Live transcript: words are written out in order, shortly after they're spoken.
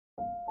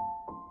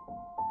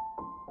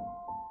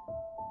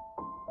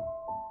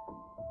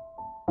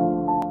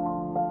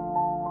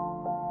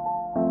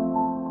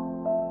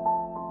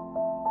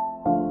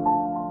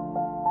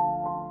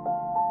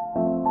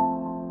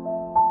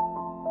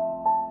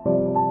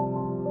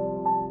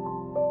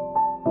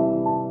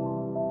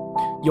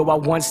Yo, I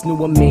once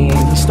knew a man,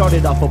 he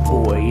started off a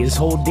boy. His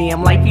whole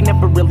damn life he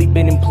never really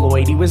been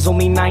employed. He was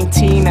only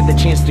 19, had the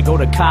chance to go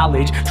to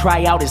college,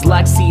 try out his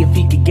luck, see if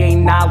he could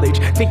gain knowledge.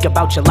 Think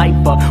about your life,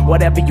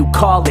 whatever you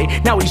call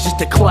it. Now he's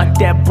just a cluck,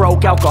 that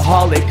broke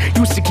alcoholic.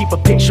 Used to keep a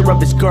picture of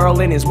his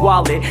girl in his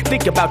wallet.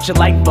 Think about your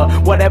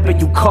life, whatever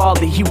you call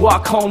it. He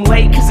walked home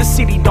late, cause the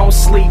city don't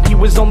sleep. He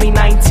was only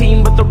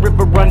 19, but the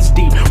river runs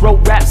deep.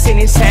 Wrote raps in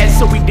his head,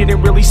 so he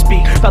didn't really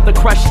speak about the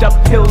crushed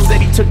up pills that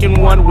he took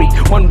in 1 week.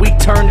 1 week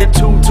turned to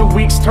 2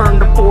 weeks turned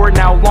to 4,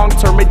 now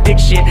long-term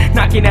addiction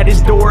knocking at his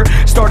door.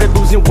 Started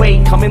losing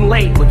weight, coming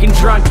late, looking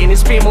drunk, and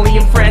his family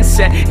and friends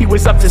said he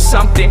was up to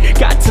something.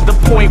 Got to the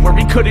point where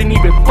he couldn't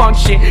even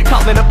function,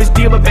 calling up his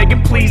dealer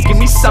begging, please give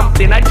me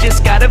something. I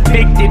just got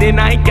evicted and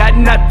I ain't got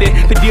nothing.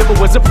 The dealer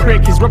was a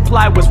prick, his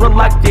reply was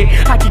reluctant.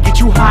 I could get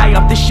you high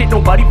off this shit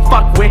nobody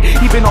fuck with.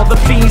 Even all the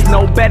fiends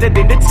know better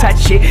than to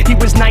touch it. He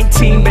was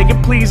 19,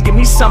 begging please give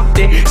me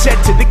something. Said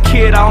to the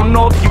kid, I don't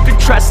know if you can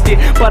trust it,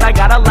 but I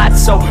got a lot,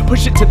 so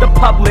push it to the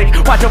public.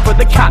 Watch out for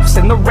the cops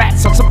and the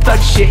rats on some thug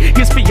shit.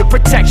 Here's for your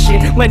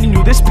protection, lending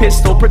you this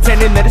pistol,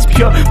 pretending that it's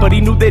pure, but he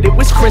knew that it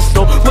was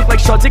crystal. Looked like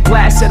shards of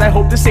glass, said I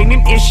hope this ain't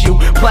an issue.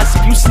 Plus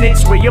if you snitch,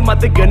 swear your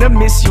mother gonna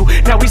miss you.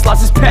 Now he's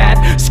lost his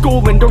path,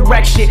 school and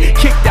direction,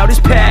 kicked out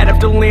his pad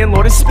after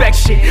landlord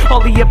inspection.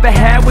 All he ever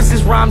had was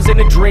his rhymes and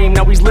a dream.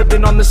 Now he's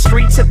living on the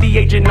streets at the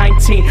age of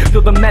 19.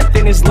 Feel the meth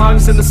in his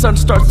lungs and the sun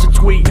starts to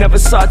tweet. Never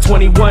saw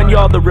 21,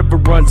 y'all, the river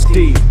runs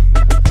deep.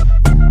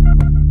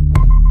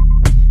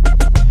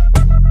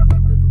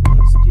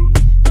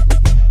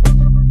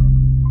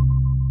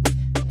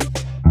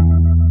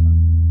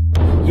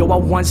 Yo, I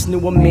once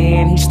knew a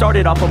man, he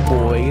started off a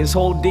boy. His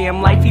whole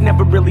damn life he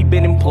never really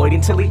been employed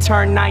until he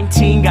turned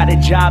 19, got a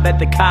job at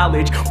the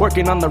college,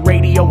 working on the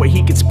radio where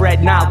he could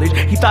spread knowledge.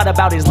 He thought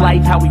about his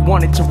life, how he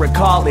wanted to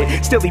recall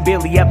it. Still he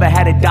barely ever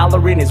had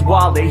 $1 in his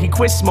wallet. He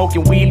quit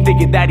smoking weed,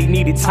 figured that he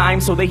needed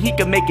time so that he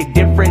could make a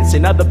difference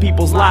in other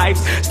people's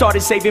lives.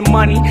 Started saving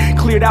money,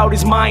 cleared out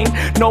his mind,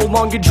 no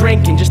longer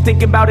drinking, just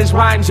thinking about his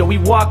rhymes. Yo, he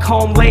walked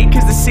home late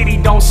cause the city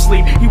don't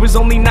sleep. He was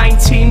only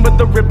 19 but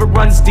the river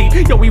runs deep.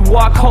 Yo, he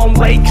walked home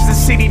late cause the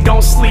city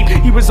don't sleep.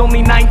 He was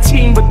only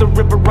 19 but the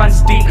river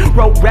runs deep.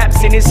 Wrote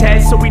raps in his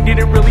head so he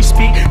didn't really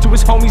speak to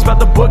his homies about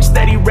the books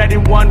that he read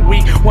in 1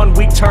 week. 1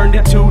 week turned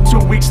to 2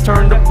 weeks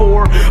turned to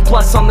 4.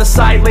 Plus on the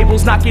side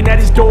labels knocking at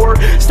his door.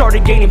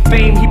 Started gaining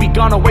fame, he'd be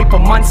gone away for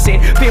months, and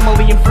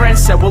family and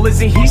friends said, well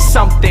isn't he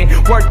something?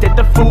 Worked at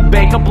the food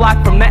bank a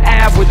block from the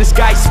Ave where this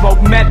guy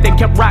smoked meth and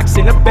kept rocks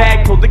in a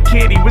bag. Told the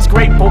kid he was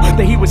grateful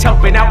that he was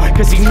helping out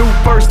cause he knew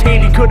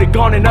firsthand he could've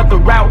gone another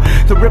route.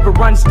 The river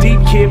runs deep,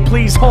 kid,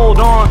 please hold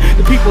on.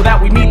 The people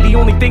that we meet, the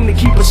only thing that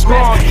keep us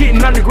strong.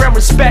 Getting underground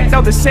respect,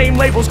 now the same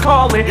labels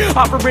call it.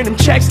 Offering him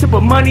checks to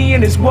put money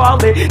in his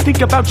wallet.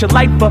 Think about your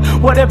life,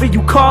 whatever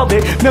you call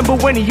it. Remember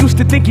when he used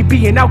to think he'd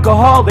be an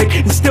alcoholic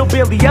and still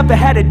barely ever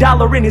had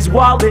 $1 in his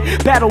wallet.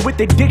 Battled with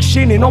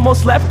addiction and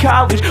almost left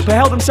college, but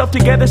held himself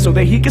together so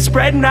that he could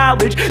spread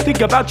knowledge.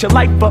 Think about your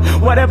life,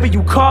 whatever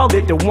you call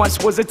it. There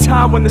once was a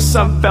time when the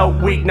sun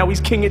felt weak. Now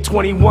he's king at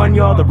 21,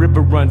 y'all, the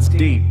river runs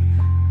deep.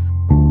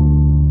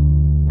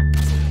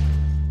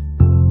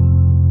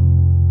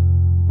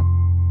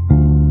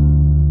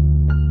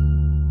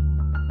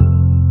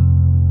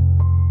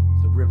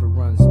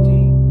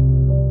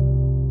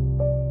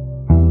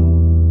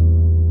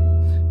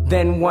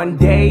 Then one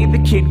day the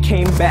kid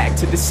came back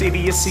to the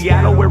city of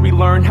Seattle where he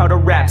learned how to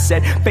rap.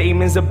 Said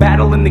fame is a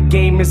battle and the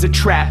game is a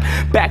trap.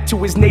 Back to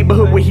his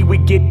neighborhood where he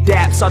would get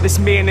dapped. Saw this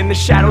man in the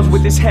shadows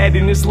with his head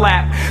in his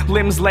lap.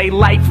 Limbs lay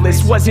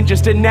lifeless, wasn't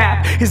just a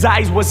nap. His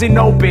eyes wasn't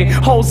open,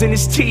 holes in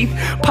his teeth.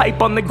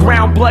 Pipe on the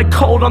ground, blood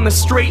cold on the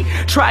street.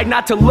 Tried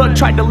not to look,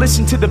 tried to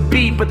listen to the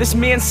beat, but this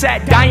man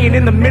sat dying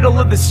in the middle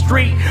of the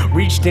street.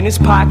 Reached in his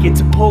pocket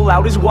to pull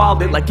out his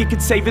wallet like it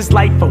could save his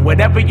life or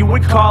whatever you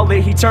would call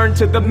it. He turned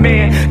to the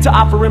man to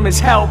offer him his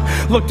help.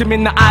 Looked him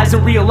in the eyes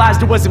and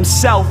realized it was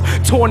himself.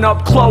 Torn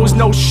up clothes,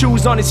 no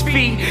shoes on his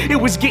feet. It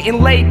was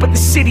getting late but the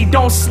city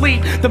don't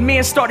sleep. The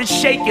man started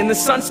shaking, the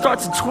sun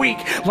starts to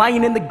tweak.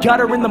 Lying in the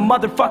gutter in the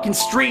motherfucking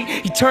street.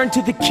 He turned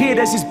to the kid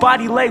as his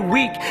body lay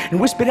weak and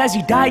whispered as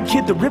he died,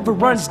 kid, the river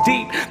runs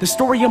deep. The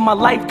story of my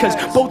life cause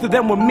both of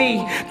them were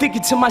me.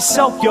 Thinking to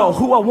myself, yo,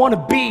 who I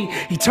wanna be.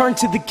 He turned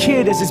to the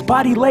kid as his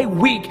body lay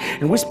weak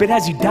and whispered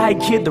as he died,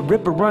 kid, the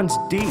river runs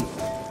deep.